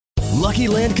Lucky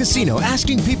Land Casino,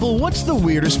 asking people, what's the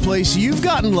weirdest place you've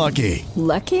gotten lucky?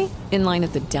 Lucky? In line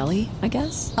at the deli, I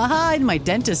guess? Aha, in my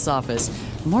dentist's office.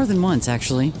 More than once,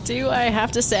 actually. Do I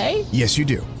have to say? Yes, you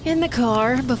do. In the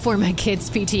car before my kids'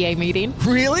 PTA meeting.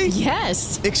 Really?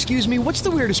 Yes. Excuse me, what's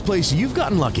the weirdest place you've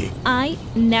gotten lucky? I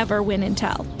never win and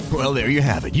tell. Well, there you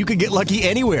have it. You can get lucky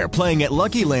anywhere, playing at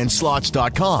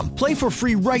LuckyLandSlots.com. Play for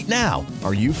free right now.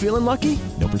 Are you feeling lucky?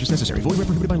 No purchase necessary. Void where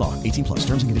prohibited by law. 18 plus.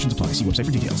 Terms and conditions apply. See website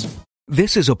for details.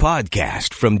 This is a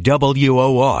podcast from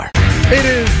WOR. It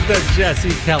is the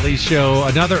Jesse Kelly Show.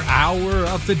 Another hour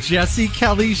of the Jesse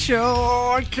Kelly Show.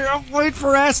 Oh, I can't wait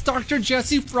for Ask Dr.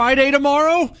 Jesse Friday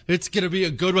tomorrow. It's going to be a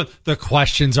good one. The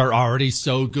questions are already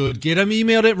so good. Get them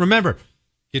emailed in. Remember,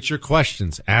 get your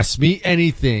questions. Ask me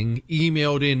anything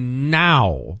emailed in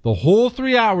now. The whole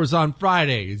 3 hours on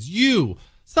Friday is you.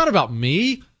 It's not about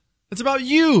me. It's about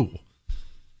you.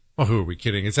 Well, who are we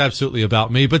kidding? It's absolutely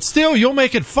about me, but still, you'll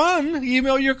make it fun.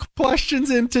 Email your questions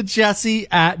into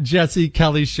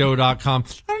jesse@jessekellyshow.com.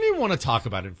 I don't even want to talk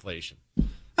about inflation.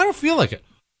 I don't feel like it.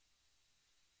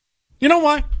 You know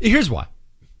why? Here's why.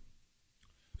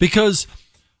 Because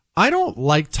I don't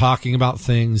like talking about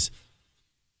things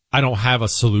I don't have a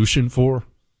solution for.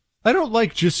 I don't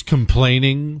like just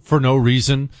complaining for no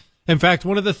reason. In fact,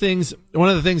 one of the things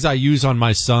I use on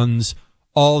my sons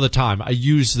all the time. I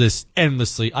use this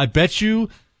endlessly. I bet you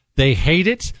they hate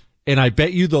it, and I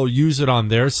bet you they'll use it on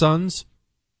their sons.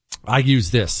 I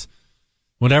use this.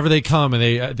 Whenever they come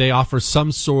and they offer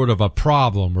some sort of a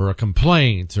problem or a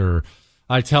complaint, or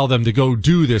I tell them to go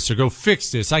do this or go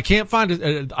fix this. I can't find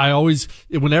it.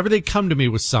 Whenever they come to me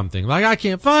with something, like I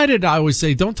can't find it, I always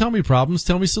say, don't tell me problems,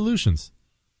 tell me solutions.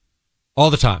 All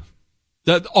the time.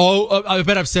 I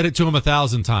bet I've said it to them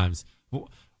 1,000 times.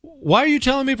 Why are you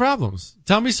telling me problems?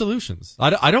 Tell me solutions.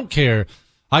 I don't care.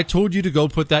 I told you to go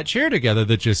put that chair together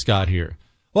that just got here.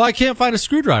 Well, I can't find a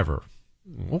screwdriver.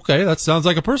 Okay, that sounds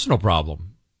like a personal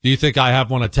problem. Do you think I have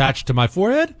one attached to my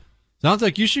forehead? Sounds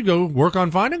like you should go work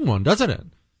on finding one, doesn't it?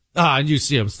 And you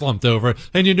see them slumped over,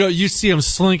 and you see them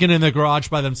slinking in the garage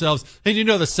by themselves, and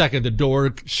the second the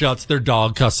door shuts, their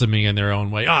dog cussing me in their own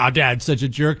way. Dad's such a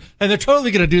jerk. And they're totally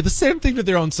going to do the same thing to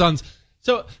their own sons.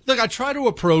 So, look, I try to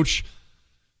approach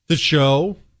the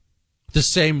show the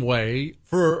same way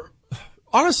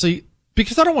honestly,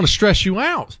 because I don't want to stress you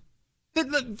out.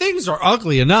 Things are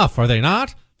ugly enough, are they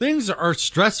not? Things are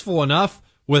stressful enough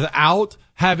without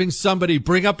having somebody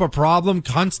bring up a problem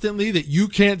constantly that you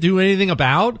can't do anything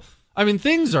about. I mean,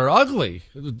 things are ugly.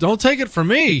 Don't take it from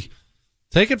me.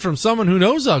 Take it from someone who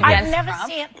knows ugly. I've never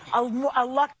seen a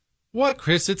luck. What,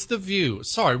 Chris? It's The View.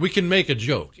 Sorry, we can make a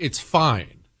joke. It's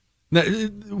fine. Now,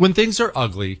 when things are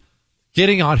ugly,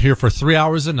 getting out here for 3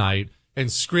 hours a night and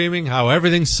screaming how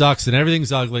everything sucks and everything's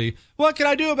ugly. What can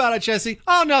I do about it, Jesse?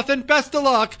 Oh, nothing. Best of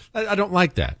luck. I don't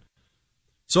like that.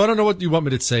 So I don't know what you want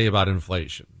me to say about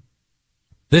inflation.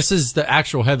 This is the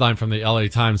actual headline from the LA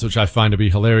Times, which I find to be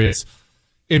hilarious.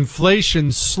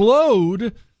 Inflation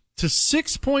slowed to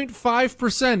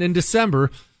 6.5% in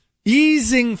December,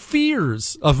 easing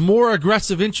fears of more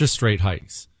aggressive interest rate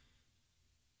hikes.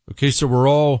 Okay, so we're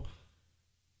all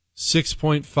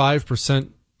 6.5%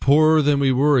 poorer than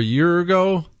we were a year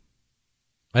ago,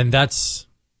 and that's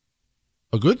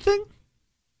a good thing?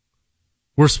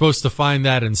 We're supposed to find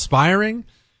that inspiring?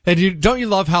 And don't you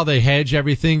love how they hedge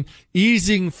everything?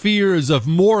 Easing fears of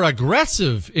more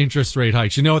aggressive interest rate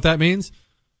hikes. You know what that means?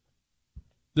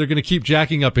 They're going to keep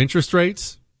jacking up interest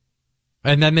rates,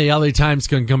 and then the LA Times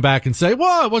can come back and say,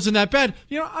 well, it wasn't that bad.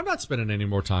 I'm not spending any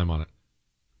more time on it.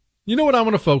 You know what I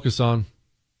want to focus on?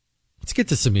 Let's get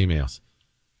to some emails.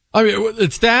 I mean,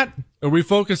 it's that, or we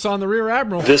focus on the Rear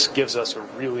Admiral. This gives us a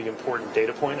really important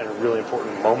data point and a really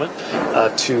important moment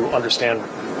to understand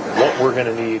what we're going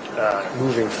to need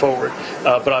moving forward.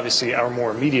 But obviously, our more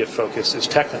immediate focus is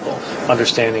technical,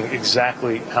 understanding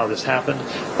exactly how this happened,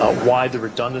 why the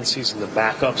redundancies and the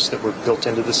backups that were built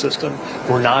into the system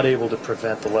were not able to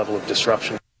prevent the level of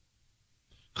disruption.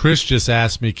 Chris just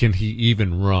asked me, can he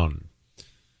even run?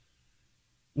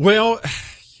 Well,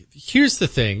 here's the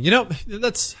thing.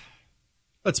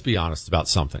 Let's be honest about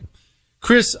something.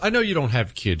 Chris, I know you don't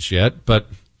have kids yet, but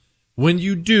when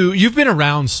you do, you've been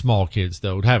around small kids,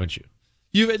 though, haven't you?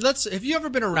 Have you ever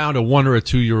been around a 1 or a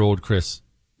 2-year-old, Chris?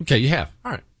 Okay, you have.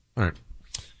 All right.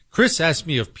 Chris asked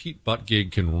me if Pete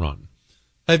Buttigieg can run.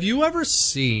 Have you ever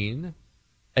seen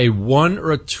a 1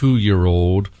 or a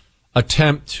 2-year-old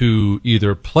attempt to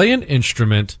either play an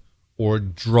instrument or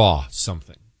draw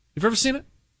something? You've ever seen it?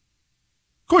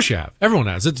 Of course you have. Everyone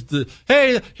has.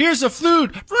 Hey, here's a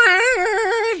flute.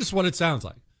 That's what it sounds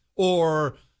like.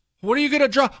 Or What are you going to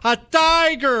draw? A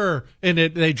tiger. And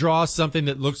they draw something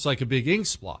that looks like a big ink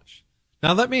splotch.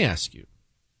 Now, let me ask you.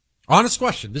 Honest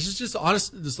question. This is just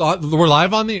honest. We're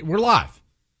live.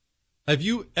 Have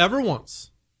you ever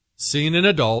once seen an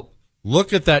adult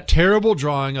look at that terrible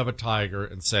drawing of a tiger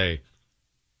and say,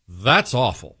 that's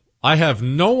awful. I have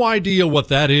no idea what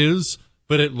that is,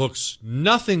 but it looks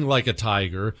nothing like a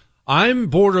tiger. I'm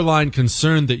borderline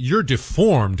concerned that you're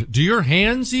deformed. Do your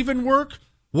hands even work?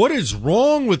 What is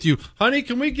wrong with you? Honey,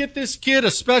 can we get this kid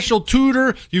a special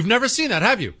tutor? You've never seen that,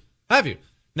 have you? Have you?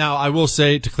 Now, I will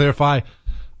say, to clarify,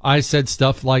 I said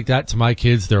stuff like that to my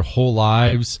kids their whole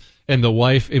lives, and the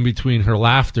wife in between her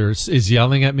laughter is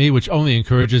yelling at me, which only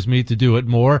encourages me to do it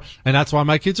more, and that's why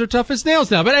my kids are tough as nails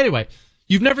now. But anyway,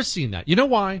 you've never seen that. You know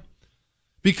why?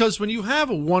 Because when you have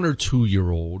a 1 or 2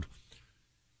 year old,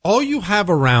 all you have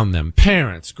around them,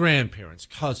 parents, grandparents,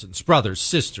 cousins, brothers,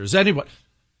 sisters, anyone,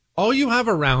 all you have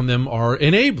around them are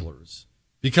enablers,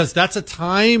 because that's a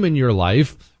time in your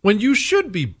life when you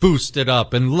should be boosted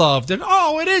up and loved and,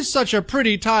 oh, it is such a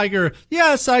pretty tiger.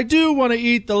 Yes, I do want to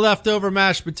eat the leftover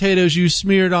mashed potatoes you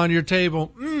smeared on your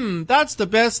table. That's the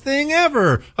best thing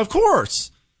ever. Of course.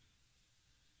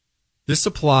 This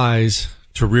applies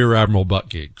to Rear Admiral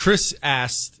Buttigieg. Chris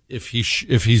asked if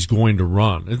he's going to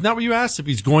run. Isn't that what you asked? If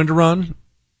he's going to run?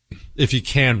 If he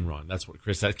can run. That's what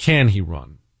Chris asked. Can he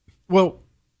run? Well,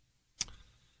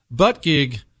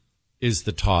 Buttigieg is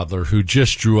the toddler who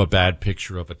just drew a bad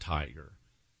picture of a tiger.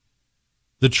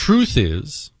 The truth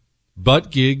is,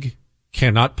 Buttigieg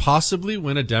cannot possibly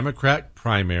win a Democrat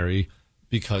primary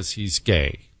because he's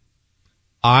gay.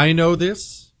 I know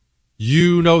this.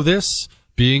 You know this.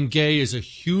 Being gay is a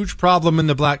huge problem in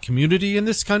the black community in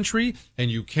this country, and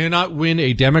you cannot win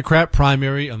a Democrat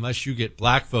primary unless you get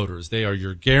black voters. They are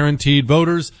your guaranteed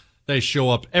voters. They show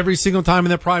up every single time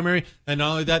in the primary, and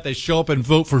not only that, they show up and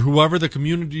vote for whoever the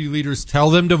community leaders tell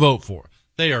them to vote for.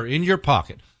 They are in your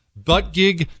pocket.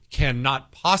 Buttigieg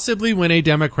cannot possibly win a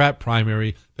Democrat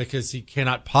primary because he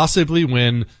cannot possibly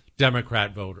win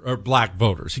Democrat voter or black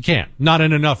voters. He can't. Not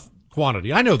in enough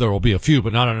quantity. I know there will be a few,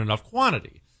 but not in enough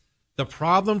quantity. The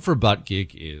problem for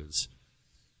Buttigieg is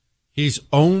he's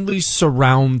only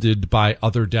surrounded by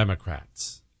other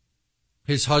Democrats.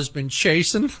 His husband,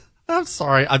 Chasen, I'm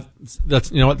sorry.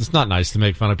 That's, you know what? It's not nice to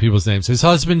make fun of people's names. His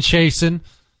husband, Chasen,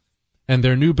 and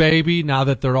their new baby, now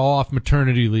that they're all off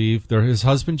maternity leave, they're his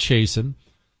husband, Chasen,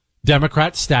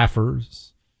 Democrat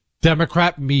staffers,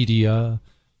 Democrat media,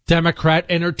 Democrat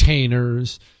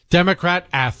entertainers, Democrat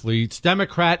athletes,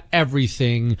 Democrat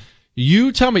everything.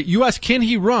 You tell me, you ask, can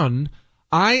he run?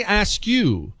 I ask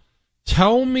you,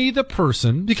 tell me the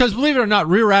person, because believe it or not,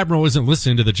 Rear Admiral isn't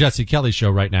listening to the Jesse Kelly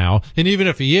show right now. And even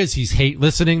if he is, he's hate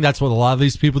listening. That's what a lot of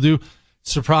these people do.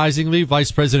 Surprisingly,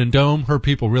 Vice President Dome, her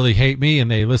people really hate me and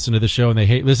they listen to the show and they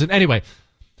hate listen. Anyway,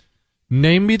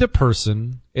 name me the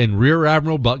person in Rear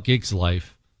Admiral Buttigieg's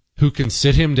life who can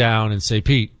sit him down and say,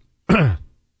 Pete,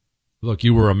 look,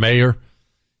 you were a mayor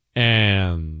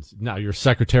and now you're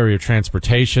Secretary of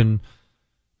Transportation,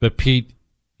 but Pete,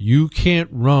 you can't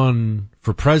run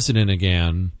for president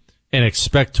again and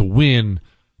expect to win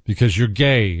because you're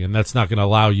gay and that's not going to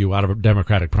allow you out of a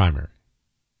Democratic primary.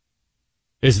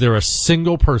 Is there a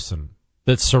single person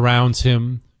that surrounds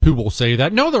him who will say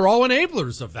that? No, they're all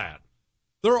enablers of that.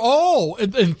 They're all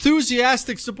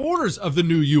enthusiastic supporters of the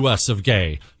new U.S. of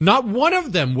gay. Not one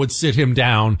of them would sit him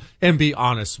down and be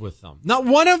honest with them. Not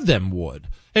one of them would.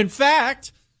 In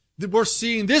fact, we're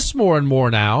seeing this more and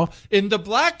more now in the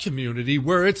black community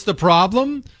where it's the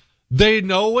problem. They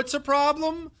know it's a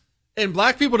problem. And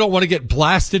black people don't want to get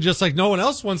blasted just like no one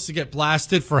else wants to get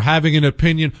blasted for having an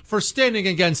opinion, for standing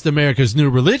against America's new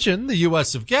religion, the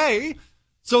U.S. of gay.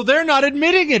 So they're not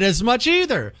admitting it as much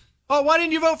either. Oh, why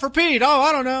didn't you vote for Pete? Oh,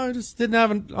 I don't know. I just didn't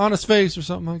have an honest face or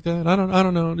something like that. I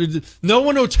don't know. No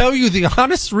one will tell you the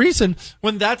honest reason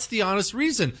when that's the honest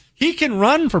reason. He can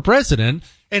run for president,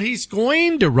 and he's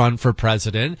going to run for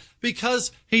president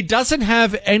because he doesn't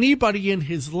have anybody in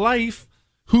his life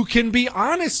who can be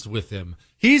honest with him.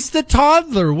 He's the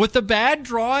toddler with the bad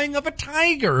drawing of a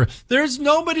tiger. There's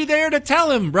nobody there to tell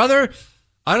him, brother,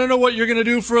 I don't know what you're going to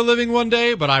do for a living one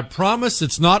day, but I promise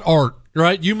it's not art,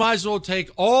 right? You might as well take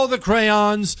all the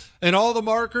crayons and all the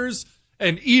markers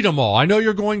and eat them all. I know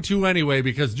you're going to anyway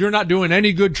because you're not doing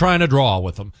any good trying to draw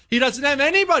with them. He doesn't have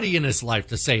anybody in his life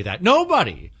to say that.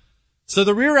 Nobody. So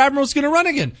the Rear Admiral's going to run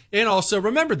again. And also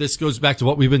remember, this goes back to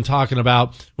what we've been talking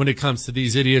about when it comes to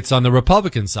these idiots on the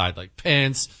Republican side, like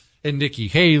Pence and Nikki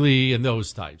Haley and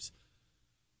those types.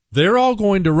 They're all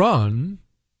going to run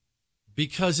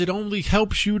because it only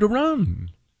helps you to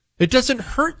run. It doesn't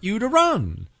hurt you to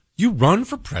run. You run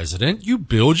for president, you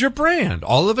build your brand.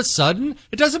 All of a sudden,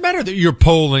 it doesn't matter that you're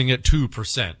polling at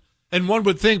 2%. And one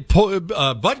would think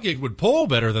Buttigieg would poll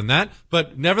better than that,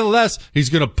 but nevertheless, he's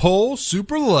going to poll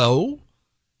super low,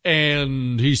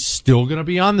 and he's still going to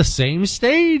be on the same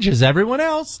stage as everyone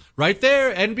else. Right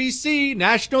there, NBC,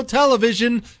 national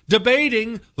television,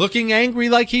 debating, looking angry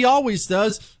like he always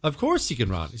does. Of course he can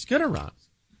run. He's going to run.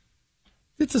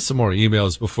 Get to some more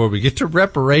emails before we get to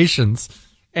reparations.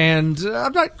 And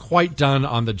I'm not quite done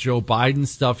on the Joe Biden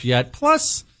stuff yet.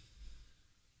 Plus,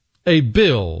 a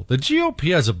bill. The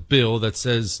GOP has a bill that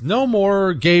says no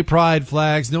more gay pride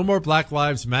flags, no more Black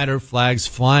Lives Matter flags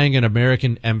flying in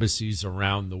American embassies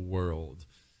around the world.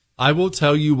 I will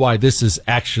tell you why this is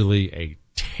actually a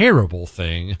terrible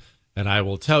thing, and I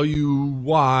will tell you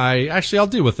why. Actually, I'll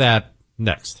deal with that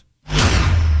next.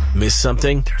 Miss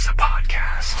something? There's a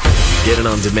podcast. Get it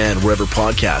on demand wherever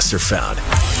podcasts are found.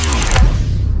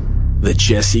 The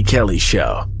Jesse Kelly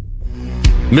Show.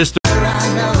 Mr.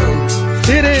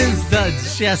 It is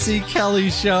the Jesse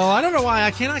Kelly Show. I don't know why I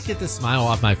cannot get the smile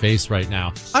off my face right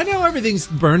now. I know everything's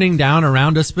burning down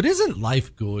around us, but isn't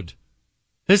life good?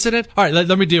 Isn't it? All right,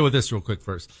 let me deal with this real quick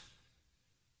first.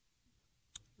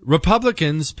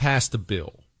 Republicans passed a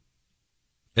bill.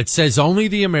 It says only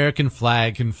the American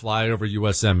flag can fly over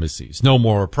U.S. embassies. No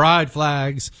more pride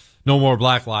flags, no more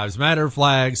Black Lives Matter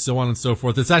flags, so on and so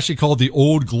forth. It's actually called the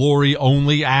Old Glory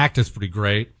Only Act. It's pretty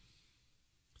great.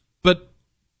 But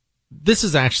this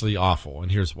is actually awful,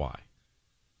 and here's why.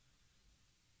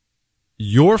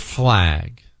 Your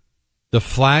flag, the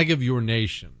flag of your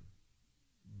nation,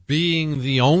 being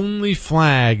the only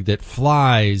flag that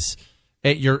flies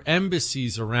at your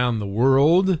embassies around the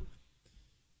world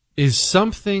is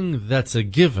something that's a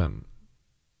given.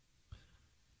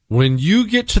 When you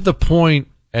get to the point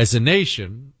as a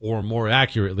nation, or more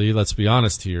accurately, let's be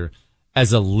honest here,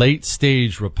 as a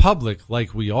late-stage republic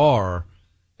like we are,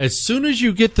 as soon as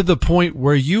you get to the point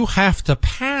where you have to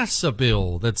pass a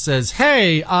bill that says,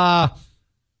 hey,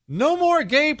 no more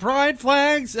gay pride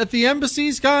flags at the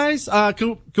embassies, guys.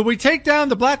 Could we take down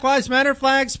the Black Lives Matter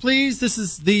flags, please? This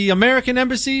is the American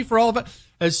embassy for all of it.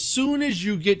 As soon as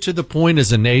you get to the point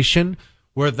as a nation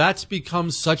where that's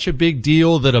become such a big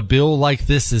deal that a bill like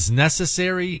this is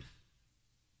necessary,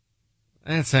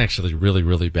 that's actually really,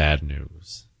 really bad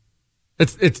news.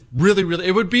 It's really, really,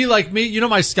 it would be like me, you know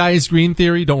my sky is green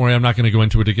theory? Don't worry, I'm not going to go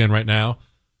into it again right now.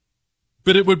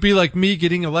 But it would be like me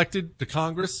getting elected to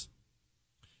Congress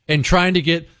and trying to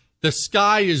get the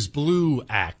Sky is Blue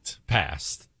Act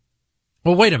passed.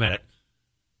 Well, wait a minute.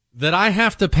 That I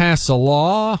have to pass a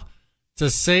law to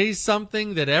say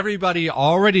something that everybody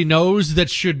already knows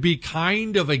that should be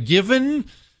kind of a given?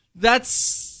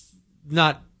 That's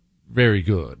not very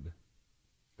good.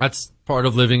 That's part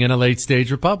of living in a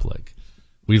late-stage republic.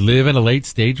 We live in a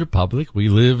late-stage republic. We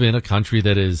live in a country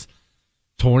that has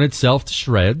torn itself to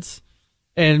shreds.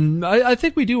 And I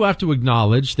think we do have to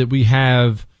acknowledge that we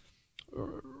have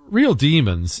real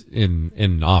demons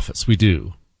in office. We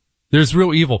do. There's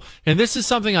real evil. And this is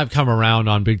something I've come around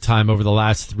on big time over the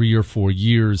last 3 or 4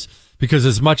 years, because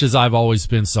as much as I've always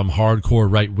been some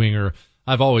hardcore right-winger,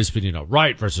 I've always been,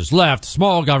 right versus left,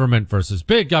 small government versus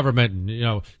big government,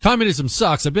 and, communism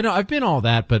sucks. I've been all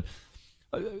that, but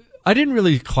I didn't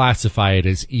really classify it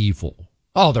as evil.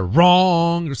 Oh, they're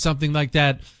wrong or something like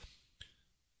that.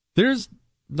 There's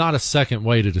not a second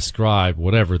way to describe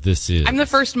whatever this is. I'm the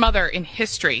first mother in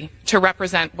history to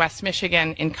represent West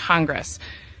Michigan in Congress.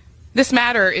 This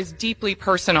matter is deeply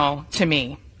personal to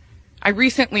me. I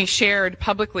recently shared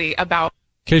publicly about...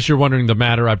 In case you're wondering the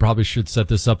matter, I probably should set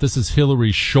this up. This is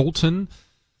Hillary Scholten.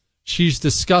 She's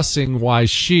discussing why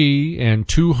she and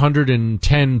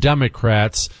 210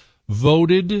 Democrats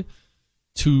voted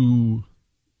to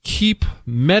keep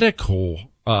medical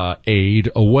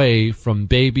aid away from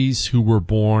babies who were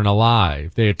born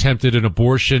alive. They attempted an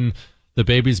abortion. The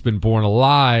baby's been born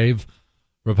alive.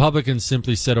 Republicans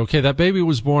simply said, okay, that baby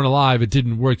was born alive. It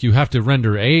didn't work. You have to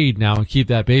render aid now and keep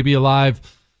that baby alive.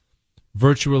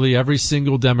 Virtually every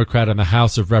single Democrat in the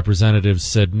House of Representatives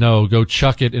said, no, go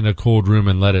chuck it in a cold room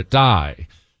and let it die.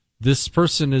 This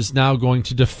person is now going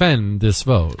to defend this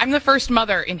vote. I'm the first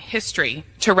mother in history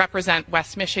to represent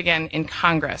West Michigan in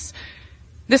Congress.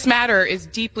 This matter is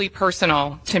deeply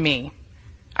personal to me.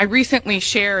 I recently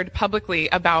shared publicly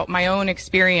about my own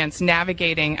experience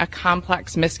navigating a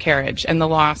complex miscarriage and the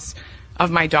loss of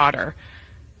my daughter.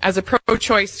 As a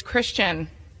pro-choice Christian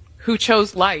who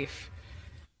chose life.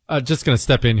 Just going to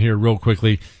step in here real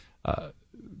quickly. A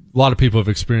lot of people have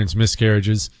experienced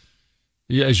miscarriages.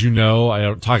 As you know, I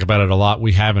don't talk about it a lot.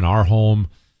 We have in our home.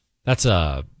 That's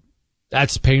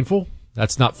painful.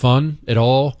 That's not fun at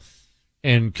all.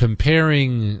 and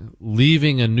comparing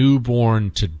leaving a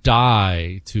newborn to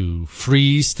die, to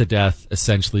freeze to death,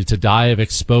 essentially, to die of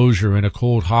exposure in a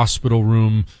cold hospital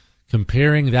room,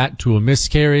 comparing that to a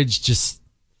miscarriage, just,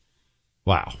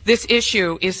 wow. This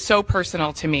issue is so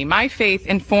personal to me. My faith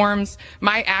informs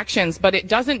my actions, but it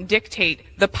doesn't dictate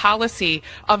the policy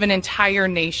of an entire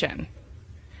nation.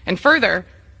 And further,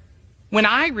 when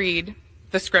I read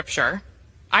the scripture,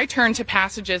 I turn to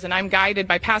passages and I'm guided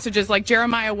by passages like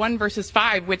Jeremiah 1 verses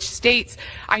 5, which states,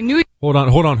 I knew... Hold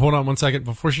on 1 second.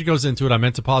 Before she goes into it, I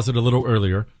meant to pause it a little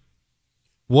earlier.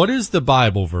 What is the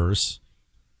Bible verse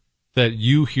that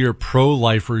you hear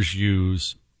pro-lifers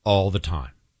use all the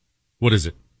time? What is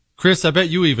it? Chris, I bet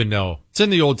you even know. It's in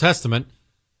the Old Testament.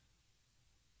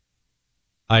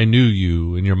 I knew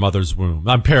you in your mother's womb.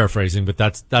 I'm paraphrasing, but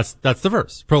that's the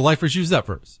verse. Pro-lifers use that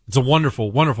verse. It's a wonderful,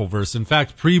 wonderful verse. In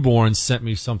fact, Preborn sent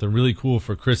me something really cool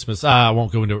for Christmas. I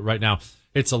won't go into it right now.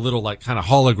 It's a little like kind of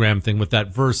hologram thing with that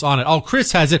verse on it. Oh,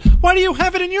 Chris has it. Why do you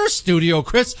have it in your studio,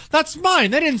 Chris? That's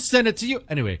mine. They didn't send it to you.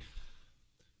 Anyway,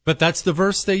 but that's the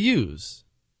verse they use.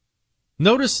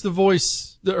 Notice the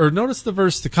verse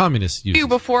the communists use. You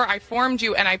before I formed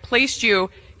you and I placed you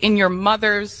in your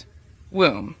mother's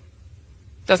womb.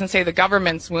 Doesn't say the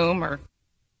government's womb or...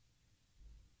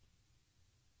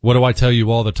 What do I tell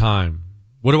you all the time?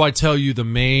 What do I tell you the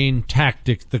main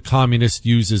tactic the communist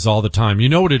uses all the time? You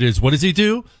know what it is. What does he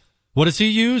do? What does he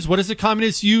use? What does the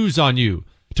communist use on you?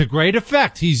 To great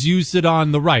effect, he's used it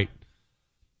on the right.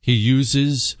 He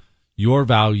uses your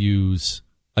values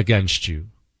against you.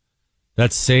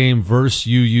 That same verse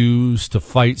you use to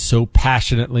fight so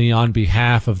passionately on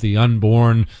behalf of the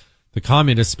unborn, the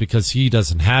communist, because he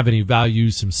doesn't have any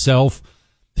values himself,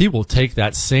 he will take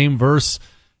that same verse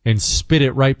and spit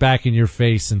it right back in your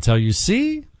face and tell you,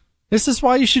 see, this is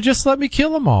why you should just let me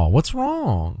kill them all. What's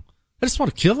wrong? I just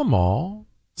want to kill them all.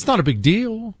 It's not a big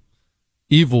deal.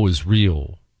 Evil is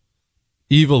real.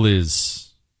 Evil is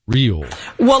real.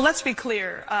 Well, let's be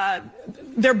clear.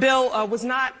 Their bill was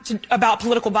not about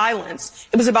political violence.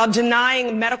 It was about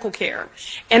denying medical care.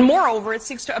 And moreover, it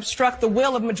seeks to obstruct the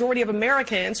will of majority of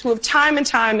Americans who have time and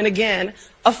time and again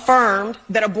affirmed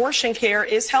that abortion care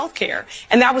is health care.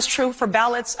 And that was true for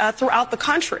ballots throughout the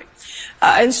country.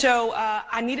 And so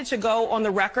I needed to go on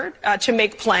the record to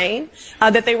make plain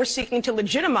that they were seeking to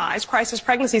legitimize crisis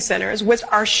pregnancy centers, which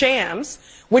are shams,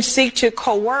 which seek to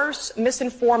coerce,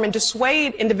 misinform, and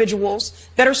dissuade individuals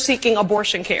that are seeking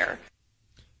abortion care.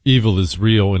 Evil is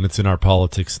real, and it's in our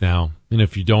politics now. And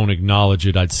if you don't acknowledge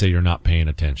it, I'd say you're not paying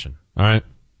attention. All right?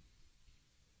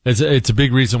 It's a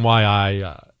big reason why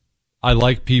I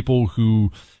like people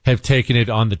who have taken it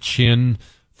on the chin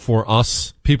for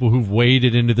us, people who've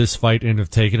waded into this fight and have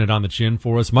taken it on the chin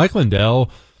for us. Mike Lindell,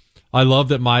 I love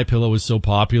that MyPillow is so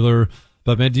popular,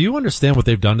 but man, do you understand what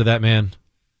they've done to that man?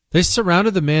 They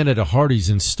surrounded the man at a Hardee's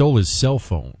and stole his cell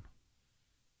phone.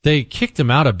 They kicked him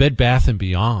out of Bed Bath &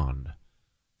 Beyond.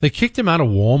 They kicked him out of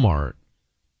Walmart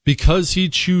because he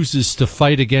chooses to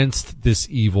fight against this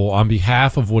evil on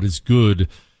behalf of what is good.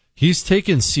 He's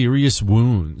taken serious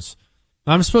wounds.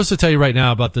 I'm supposed to tell you right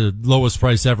now about the lowest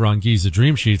price ever on Giza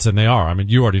Dream Sheets, and they are. I mean,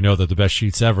 you already know they're the best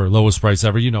sheets ever, lowest price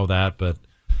ever. You know that, but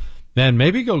man,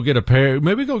 maybe go get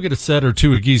a set or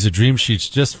two of Giza Dream Sheets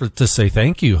just to say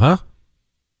thank you, huh?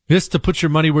 Just to put your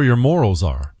money where your morals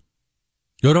are.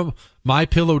 Go to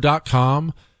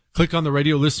mypillow.com, click on the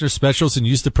radio listener specials, and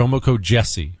use the promo code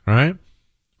Jesse, all right?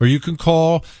 Or you can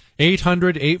call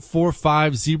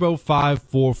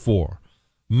 800-845-0544.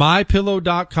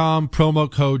 MyPillow.com, promo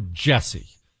code Jesse.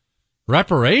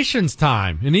 Reparations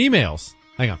time in emails.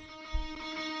 Hang on.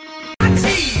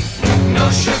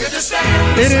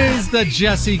 It is the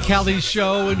Jesse Kelly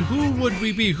Show, and who would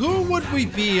we be? Who would we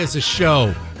be as a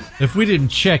show if we didn't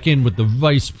check in with the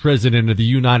Vice President of the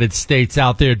United States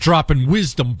out there dropping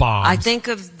wisdom bombs? I think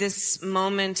of this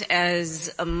moment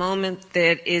as a moment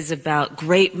that is about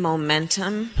great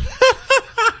momentum.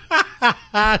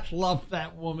 I love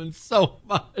that woman so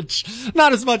much.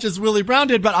 Not as much as Willie Brown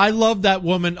did, but I love that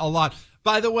woman a lot.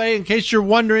 By the way, in case you're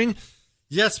wondering,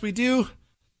 yes, we do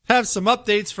have some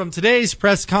updates from today's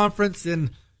press conference,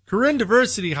 and Corinne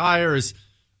Diversity Hire is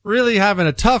really having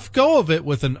a tough go of it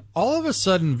with an all of a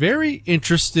sudden very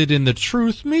interested in the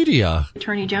truth media.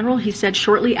 Attorney General, he said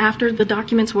shortly after the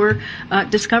documents were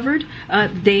discovered,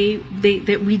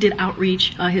 that we did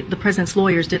outreach, the president's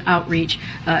lawyers did outreach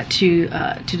to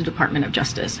the Department of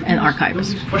Justice and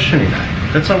archivists. Nobody's questioning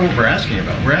that. That's not what we're asking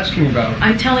about. We're asking about...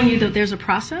 I'm telling you that there's a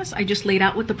process. I just laid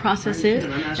out what the process is.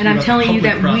 And I'm telling you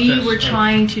that we were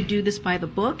trying to do this by the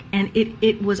book, and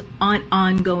it was an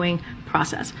ongoing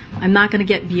process. I'm not going to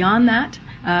get beyond that,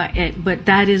 but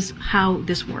that is how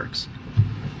this works.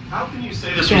 How can you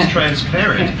say this was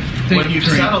transparent when you've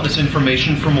sat on this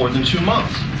information for more than 2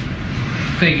 months?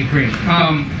 Thank you, Kareem.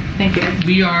 Thank you.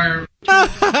 We are...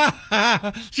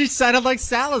 She sounded like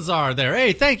Salazar there.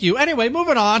 Hey, thank you. Anyway,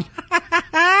 moving on.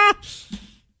 Let's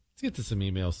get to some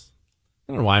emails.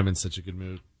 I don't know why I'm in such a good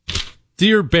mood.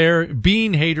 Dear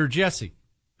bean hater Jesse.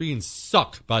 Beans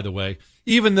suck, by the way.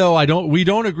 Even though we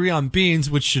don't agree on beans,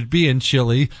 which should be in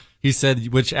chili. He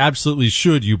said, which absolutely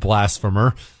should, you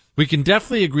blasphemer. We can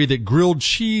definitely agree that grilled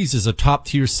cheese is a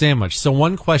top-tier sandwich. So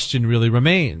one question really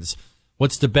remains.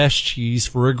 What's the best cheese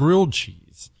for a grilled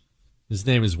cheese? His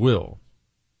name is Will.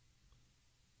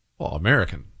 Well,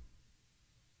 American.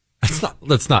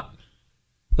 Let's not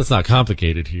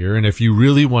complicated here. And if you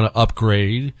really want to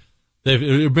upgrade,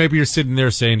 maybe you're sitting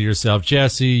there saying to yourself,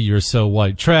 Jesse, you're so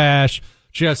white trash.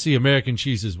 Jesse, American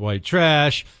cheese is white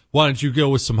trash. Why don't you go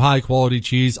with some high quality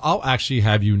cheese? I'll actually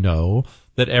have you know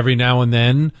that every now and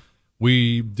then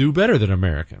we do better than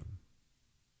American.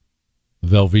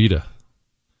 Velveeta.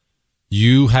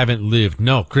 You haven't lived.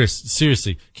 No, Chris,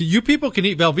 seriously. You people can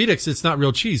eat Velveeta because it's not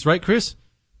real cheese, right, Chris?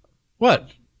 What?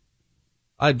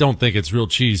 I don't think it's real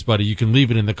cheese, buddy. You can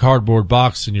leave it in the cardboard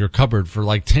box in your cupboard for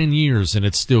like 10 years and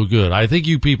it's still good. I think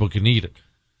you people can eat it.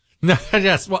 No,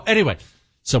 yes. Well, anyway.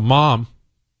 So Mom,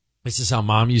 this is how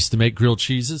Mom used to make grilled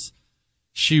cheeses.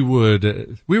 She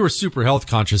would, we were super health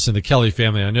conscious in the Kelly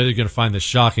family. I know you're going to find this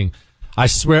shocking. I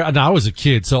swear, and I was a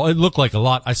kid, so it looked like a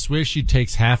lot. I swear she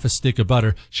takes half a stick of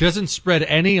butter. She doesn't spread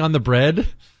any on the bread.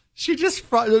 She just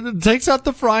takes out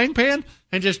the frying pan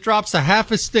and just drops a half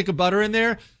a stick of butter in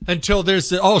there until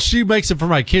she makes it for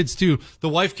my kids too. The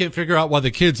wife can't figure out why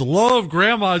the kids love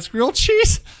grandma's grilled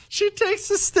cheese. She takes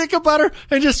a stick of butter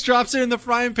and just drops it in the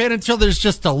frying pan until there's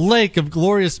just a lake of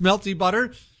glorious melty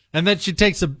butter. And then she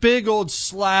takes a big old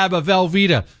slab of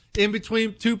Velveeta in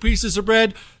between two pieces of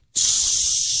bread,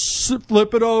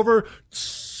 flip it over.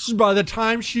 By the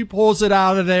time she pulls it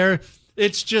out of there,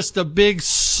 it's just a big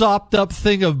sopped up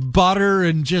thing of butter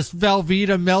and just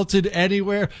Velveeta melted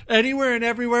anywhere and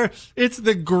everywhere. It's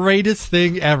the greatest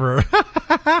thing ever.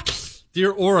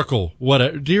 Dear Oracle,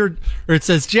 or it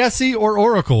says Jesse or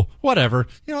Oracle, whatever.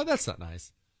 You know, that's not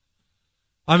nice.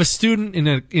 I'm a student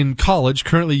in college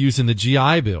currently using the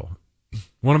GI Bill.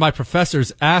 One of my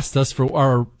professors asked us for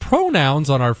our pronouns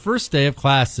on our first day of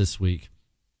class this week.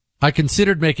 I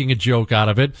considered making a joke out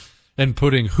of it and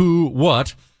putting who,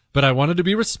 what, but I wanted to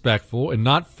be respectful and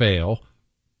not fail.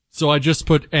 So I just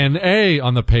put NA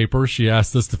on the paper she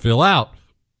asked us to fill out.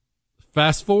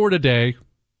 Fast forward a day.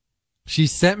 She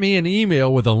sent me an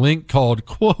email with a link called,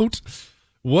 quote,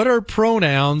 what are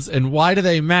pronouns and why do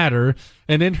they matter?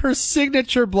 And in her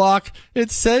signature block, it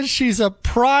says she's a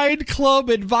Pride Club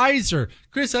advisor.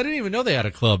 Chris, I didn't even know they had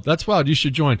a club. That's wild. You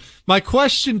should join. My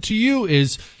question to you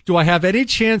is, do I have any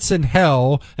chance in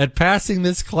hell at passing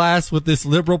this class with this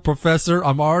liberal professor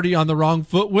I'm already on the wrong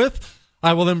foot with?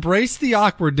 I will embrace the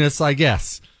awkwardness, I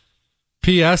guess.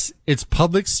 P.S. It's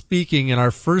public speaking and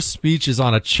our first speech is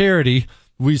on a charity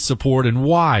we support and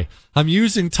why. I'm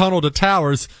using Tunnel to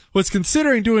Towers. Was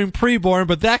considering doing preborn,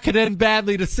 but that could end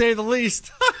badly to say the least.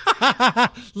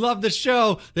 Love the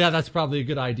show. Yeah, that's probably a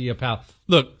good idea, pal.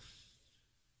 Look,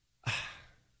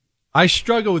 I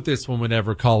struggle with this one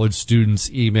whenever college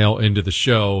students email into the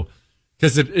show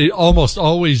because it almost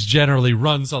always generally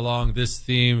runs along this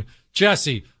theme.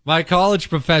 Jesse, my college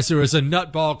professor is a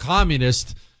nutball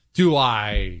communist. Do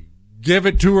I give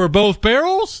it to her both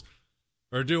barrels?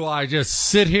 Or do I just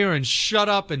sit here and shut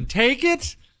up and take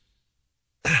it?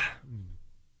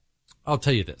 I'll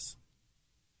tell you this.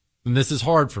 And this is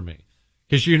hard for me.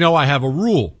 Because you know I have a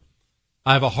rule.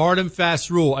 I have a hard and fast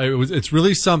rule. It's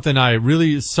really something I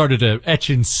really started to etch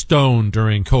in stone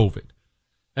during COVID.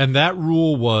 And that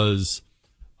rule was,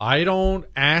 I don't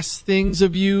ask things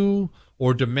of you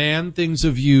or demand things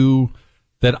of you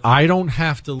that I don't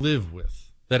have to live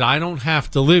with, that I don't have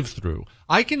to live through.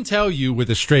 I can tell you with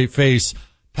a straight face,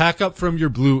 pack up from your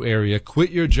blue area,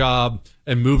 quit your job,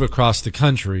 and move across the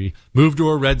country, move to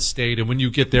a red state, and when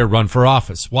you get there, run for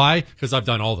office. Why? Because I've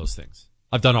done all those things.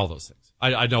 I've done all those things.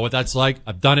 I know what that's like.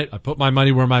 I've done it. I put my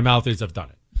money where my mouth is. I've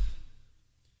done it.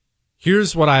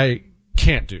 Here's what I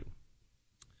can't do.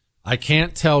 I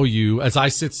can't tell you, as I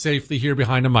sit safely here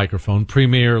behind a microphone,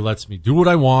 Premier lets me do what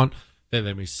I want, they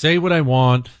let me say what I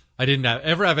want. I didn't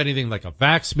ever have anything like a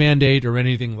vax mandate or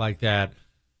anything like that.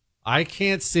 I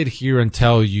can't sit here and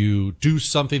tell you, do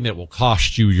something that will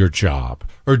cost you your job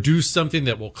or do something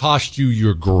that will cost you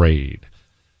your grade.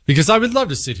 Because I would love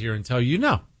to sit here and tell you,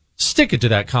 no, stick it to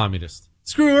that communist.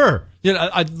 Screw her. You know,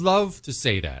 I'd love to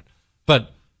say that.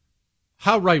 But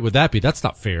how right would that be? That's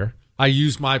not fair. I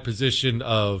use my position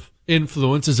of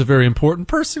influence as a very important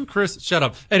person. Chris, shut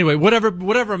up. Anyway,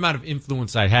 whatever amount of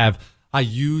influence I have, I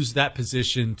use that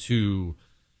position to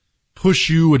push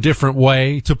you a different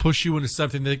way, to push you into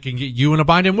something that can get you in a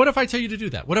bind. And what if I tell you to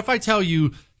do that? What if I tell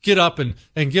you, get up and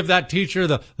give that teacher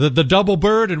the double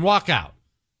bird and walk out?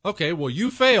 Okay, well,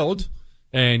 you failed,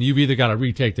 and you've either got to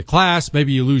retake the class,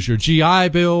 maybe you lose your GI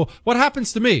Bill. What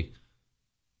happens to me?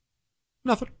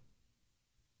 Nothing.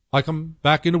 I come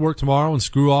back into work tomorrow and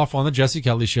screw off on the Jesse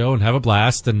Kelly Show and have a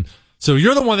blast. And so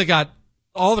you're the one that got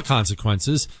all the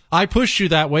consequences. I pushed you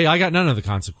that way. I got none of the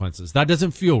consequences. That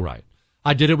doesn't feel right.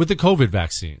 I did it with the COVID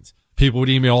vaccines. People would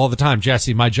email all the time,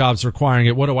 Jesse, my job's requiring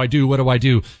it. What do I do? What do I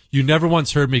do? You never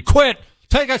once heard me quit,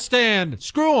 take a stand,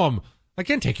 screw them. I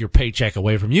can't take your paycheck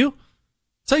away from you.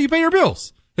 That's how you pay your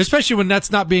bills, especially when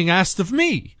that's not being asked of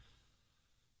me.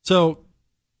 So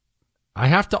I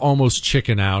have to almost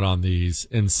chicken out on these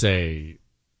and say,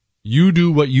 you do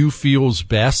what you feel's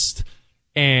best.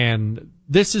 And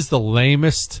this is the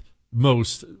lamest,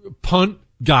 most punt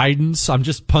guidance. I'm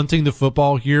just punting the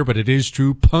football here, but it is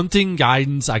true. Punting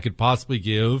guidance I could possibly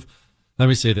give. Let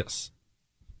me say this.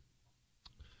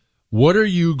 What are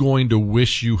you going to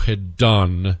wish you had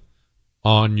done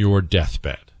on your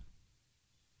deathbed?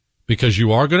 Because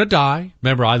you are going to die.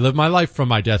 Remember, I live my life from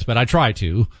my deathbed. I try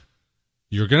to.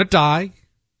 You're going to die.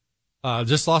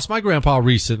 Just lost my grandpa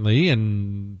recently,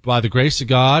 and by the grace of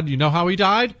God, you know how he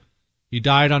died? He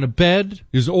died on a bed.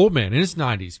 He was an old man in his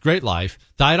 90s. Great life.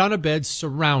 Died on a bed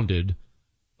surrounded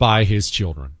by his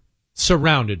children.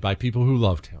 Surrounded by people who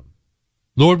loved him.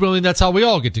 Lord willing, that's how we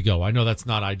all get to go. I know that's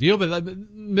not ideal,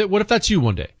 but what if that's you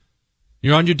one day?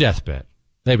 You're on your deathbed.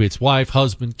 Maybe it's wife,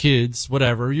 husband, kids,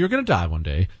 whatever. You're going to die one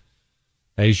day.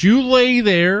 As you lay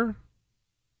there,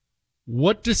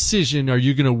 what decision are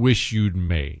you going to wish you'd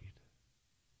made?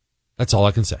 That's all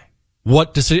I can say.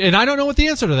 What decision? And I don't know what the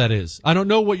answer to that is. I don't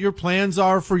know what your plans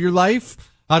are for your life.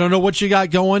 I don't know what you got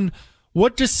going.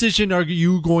 What decision are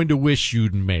you going to wish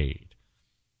you'd made?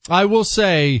 I will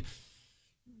say,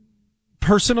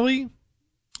 personally,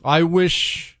 I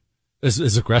wish,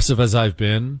 as aggressive as I've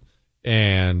been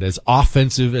and as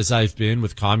offensive as I've been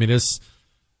with communists,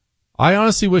 I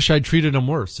honestly wish I'd treated them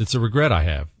worse. It's a regret I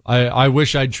have. I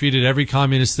wish I'd treated every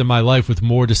communist in my life with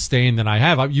more disdain than I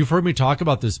have. You've heard me talk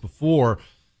about this before.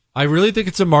 I really think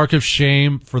it's a mark of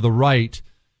shame for the right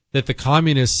that the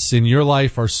communists in your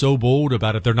life are so bold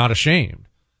about it, they're not ashamed.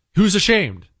 Who's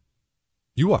ashamed?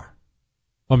 You are.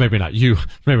 Well, maybe not you,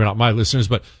 maybe not my listeners,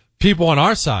 but people on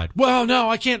our side. Well, no,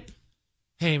 I can't.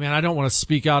 Hey, man, I don't want to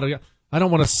speak out. I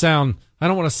don't want to sound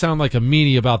like a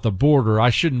meanie about the border. I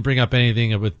shouldn't bring up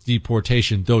anything with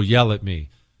deportation. They'll yell at me.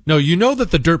 No, you know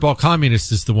that the dirtball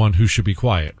communist is the one who should be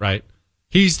quiet, right?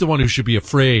 He's the one who should be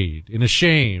afraid and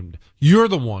ashamed. You're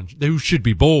the one who should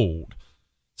be bold.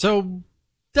 So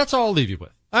that's all I'll leave you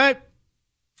with. All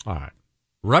right.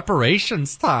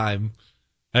 Reparations time.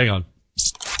 Hang on.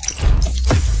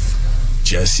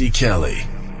 Jesse Kelly.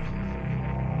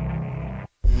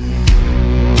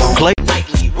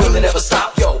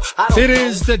 It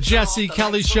is the Jesse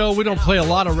Kelly Show. We don't play a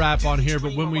lot of rap on here,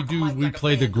 but when we do, we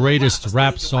play the greatest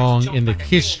rap song in the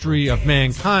history of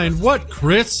mankind. What,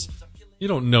 Chris? You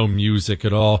don't know music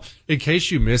at all. In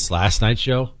case you missed last night's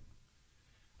show,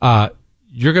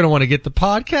 you're going to want to get the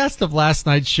podcast of last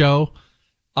night's show.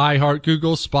 iHeart,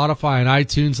 Google, Spotify, and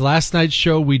iTunes. Last night's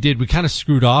show we kind of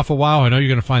screwed off a while. I know you're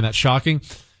going to find that shocking.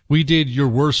 We did your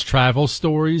worst travel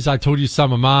stories. I told you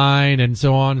some of mine and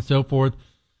so on and so forth.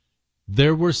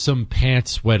 There were some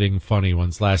pants-wetting funny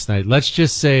ones last night. Let's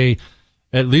just say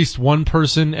at least one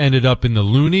person ended up in the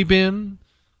loony bin.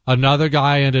 Another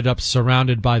guy ended up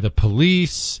surrounded by the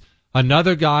police.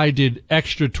 Another guy did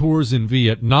extra tours in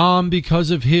Vietnam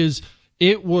because of his.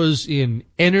 It was an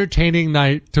entertaining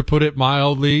night, to put it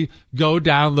mildly. Go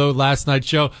download last night's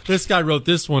show. This guy wrote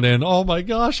this one in. Oh, my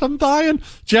gosh, I'm dying.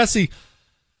 Jesse,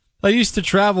 I used to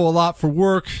travel a lot for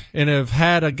work and have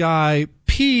had a guy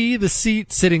pee the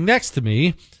seat sitting next to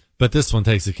me, but this one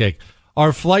takes the cake.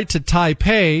 Our flight to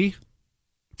Taipei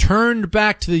turned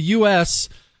back to the U.S.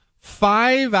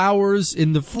 5 hours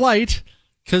in the flight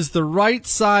because the right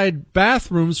side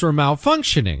bathrooms were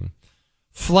malfunctioning.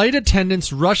 Flight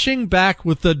attendants rushing back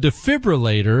with the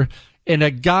defibrillator and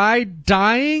a guy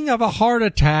dying of a heart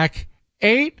attack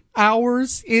 8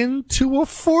 hours into a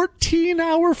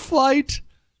 14-hour flight.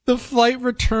 The flight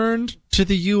returned to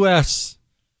the U.S.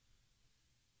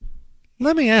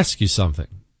 Let me ask you something.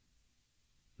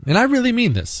 And I really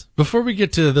mean this. Before we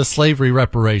get to the slavery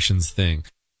reparations thing.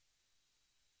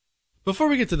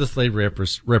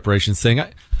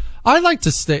 I like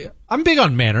to stay. I'm big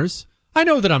on manners. I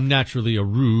know that I'm naturally a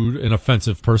rude and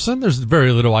offensive person. There's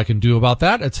very little I can do about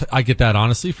that. I get that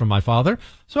honestly from my father.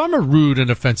 So I'm a rude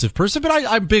and offensive person, but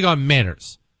I'm big on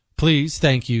manners. Please,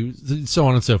 thank you, so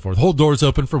on and so forth. Hold doors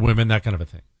open for women, that kind of a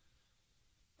thing.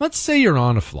 Let's say you're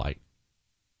on a flight.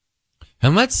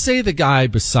 And let's say the guy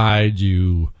beside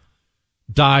you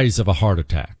dies of a heart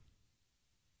attack.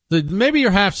 Maybe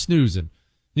you're half snoozing.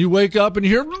 You wake up and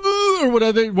you hear, or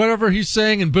whatever he's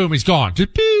saying, and boom, he's gone.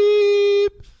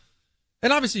 Beep.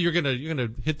 And obviously you're gonna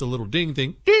hit the little ding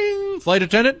thing. Ding! Flight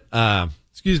attendant,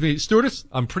 excuse me, stewardess,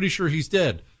 I'm pretty sure he's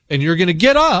dead. And you're gonna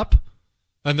get up,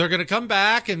 and they're gonna come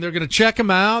back, and they're gonna check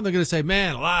him out. They're gonna say,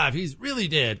 man, alive, he's really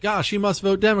dead. Gosh, he must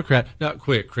vote Democrat. No,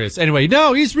 quick, Chris. Anyway,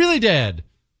 no, he's really dead.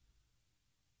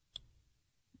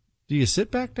 Do you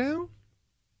sit back down?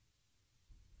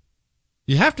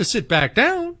 You have to sit back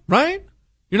down, right?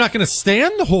 You're not going to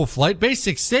stand the whole flight.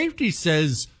 Basic safety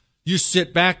says you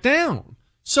sit back down.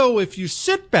 So if you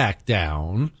sit back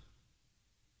down,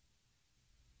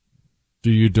 do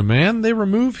you demand they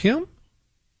remove him?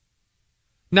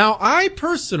 Now, I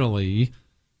personally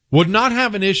would not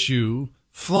have an issue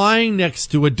flying next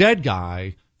to a dead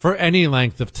guy for any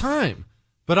length of time.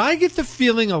 But I get the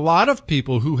feeling a lot of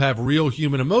people who have real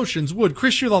human emotions would.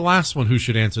 Chris, you're the last one who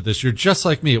should answer this. You're just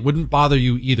like me. It wouldn't bother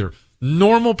you either.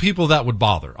 Normal people that would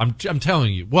bother. I'm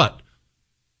telling you. What?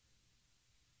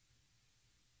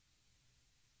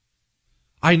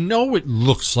 I know it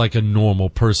looks like a normal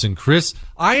person, Chris.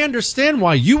 I understand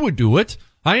why you would do it.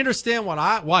 I understand why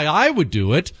I would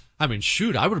do it. I mean,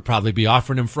 shoot, I would probably be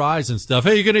offering him fries and stuff.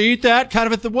 Hey, you going to eat that? Kind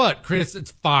of at the what? Chris,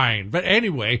 it's fine. But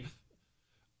anyway,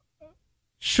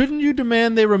 shouldn't you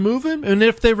demand they remove him? And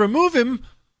if they remove him,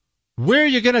 where are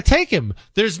you going to take him?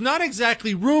 There's not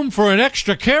exactly room for an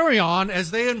extra carry-on,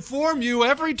 as they inform you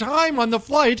every time on the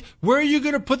flight. Where are you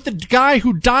going to put the guy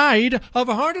who died of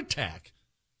a heart attack?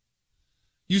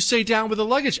 You say down with the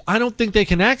luggage. I don't think they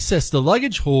can access the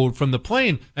luggage hold from the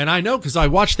plane. And I know because I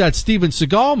watched that Steven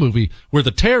Seagal movie where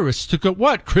the terrorists took it.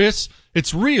 What, Chris?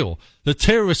 It's real. The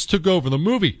terrorists took over the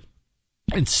movie.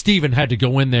 And Steven had to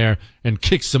go in there and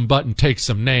kick some butt and take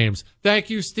some names. Thank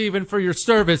you, Steven, for your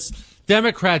service.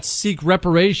 Democrats seek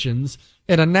reparations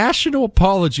and a national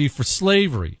apology for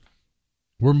slavery.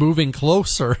 We're moving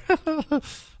closer. All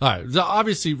right.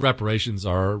 Obviously, reparations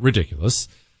are ridiculous.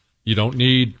 You don't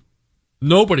need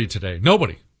nobody today.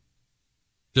 Nobody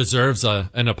deserves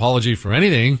an apology for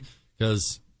anything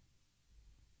because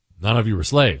none of you were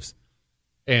slaves.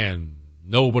 And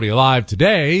nobody alive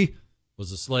today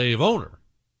was a slave owner.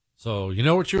 So you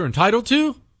know what you're entitled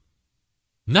to?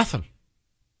 Nothing.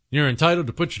 You're entitled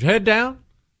to put your head down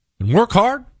and work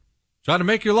hard, try to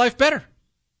make your life better,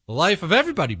 the life of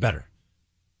everybody better.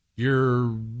 We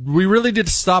really did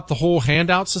stop the whole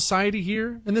handout society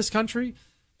here in this country.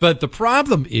 But the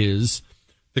problem is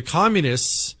the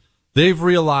communists, they've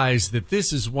realized that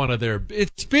this is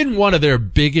it's been one of their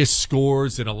biggest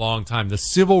scores in a long time. The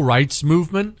civil rights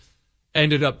movement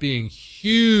ended up being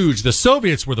huge. The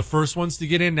Soviets were the first ones to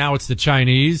get in. Now it's the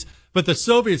Chinese. But the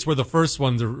Soviets were the first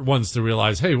ones to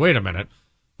realize, hey, wait a minute.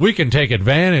 We can take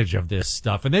advantage of this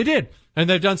stuff. And they did. And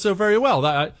they've done so very well.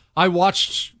 I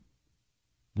watched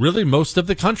really most of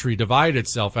the country divide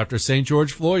itself after St.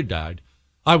 George Floyd died.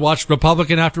 I watched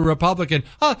Republican after Republican.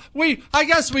 I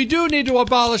guess we do need to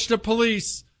abolish the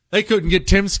police. They couldn't get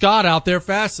Tim Scott out there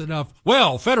fast enough.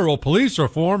 Well, federal police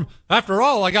reform. After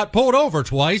all, I got pulled over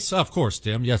twice. Of course,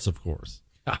 Tim. Yes, of course.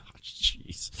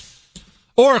 Jeez.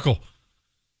 Oracle.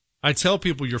 I tell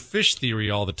people your fish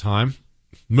theory all the time.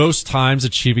 Most times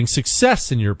achieving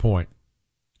success in your point.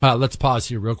 Let's pause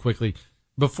here real quickly.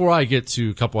 Before I get to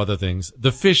a couple other things,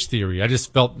 the fish theory, I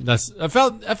felt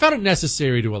it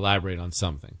necessary to elaborate on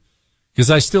something because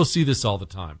I still see this all the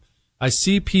time. I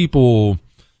see people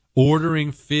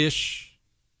ordering fish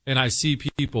and I see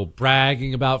people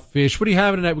bragging about fish. What are you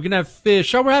having tonight? We're going to have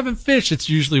fish. Oh, we're having fish. It's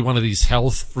usually one of these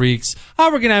health freaks. Oh,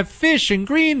 we're going to have fish and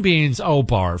green beans. Oh,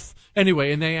 barf.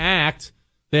 Anyway, and they act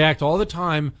all the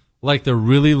time like they're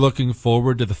really looking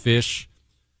forward to the fish.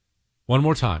 One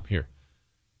more time here.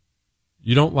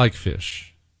 You don't like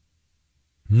fish.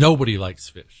 Nobody likes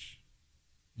fish.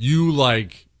 You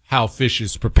like how fish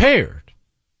is prepared.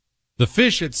 The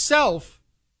fish itself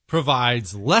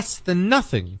provides less than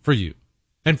nothing for you.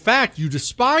 In fact, you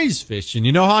despise fish. And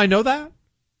you know how I know that?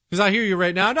 Because I hear you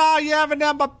right now. No, you haven't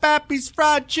had my pappy's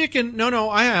fried chicken. No,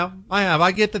 I have.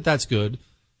 I get that that's good.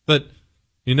 But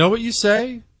you know what you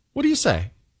say? What do you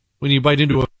say when you bite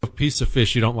into a piece of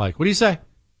fish you don't like? What do you say?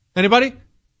 Anybody?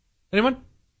 Anyone?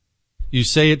 You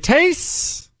say it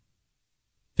tastes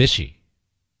fishy.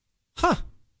 Huh.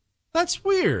 That's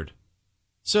weird.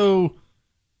 So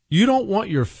You don't want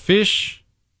your fish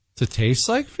to taste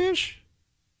like fish?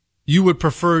 You would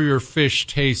prefer your fish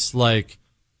taste like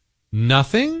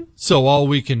nothing? So all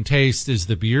we can taste is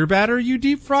the beer batter you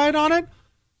deep fried on it?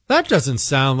 That doesn't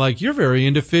sound like you're very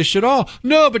into fish at all.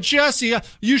 No, but Jesse,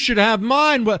 you should have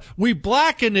mine. We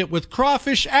blacken it with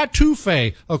crawfish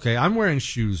etouffee. Okay, I'm wearing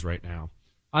shoes right now.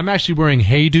 I'm actually wearing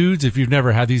Hey Dudes. If you've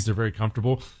never had these, they're very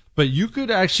comfortable. But you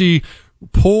could actually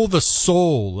pull the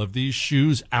sole of these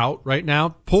shoes out right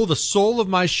now. Pull the sole of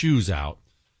my shoes out,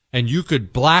 and you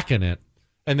could blacken it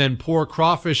and then pour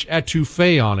crawfish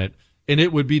etouffee on it, and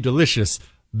it would be delicious.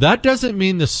 That doesn't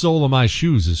mean the sole of my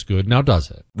shoes is good, now does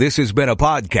it? This has been a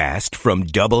podcast from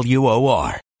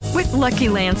WOR. With Lucky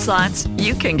Land Slots,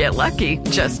 you can get lucky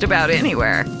just about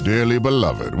anywhere. Dearly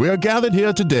beloved, we are gathered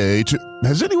here today to...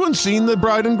 Has anyone seen the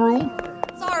bride and groom?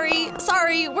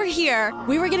 Sorry, we're here.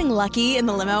 We were getting lucky in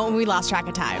the limo and we lost track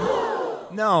of time.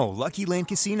 No, Lucky Land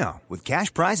Casino, with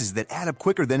cash prizes that add up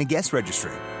quicker than a guest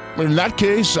registry. In that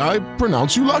case, I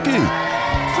pronounce you lucky.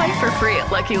 Play for free at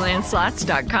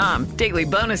LuckyLandSlots.com. Daily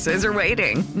bonuses are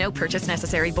waiting. No purchase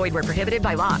necessary. Void where prohibited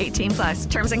by law. 18+.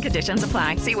 Terms and conditions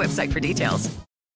apply. See website for details.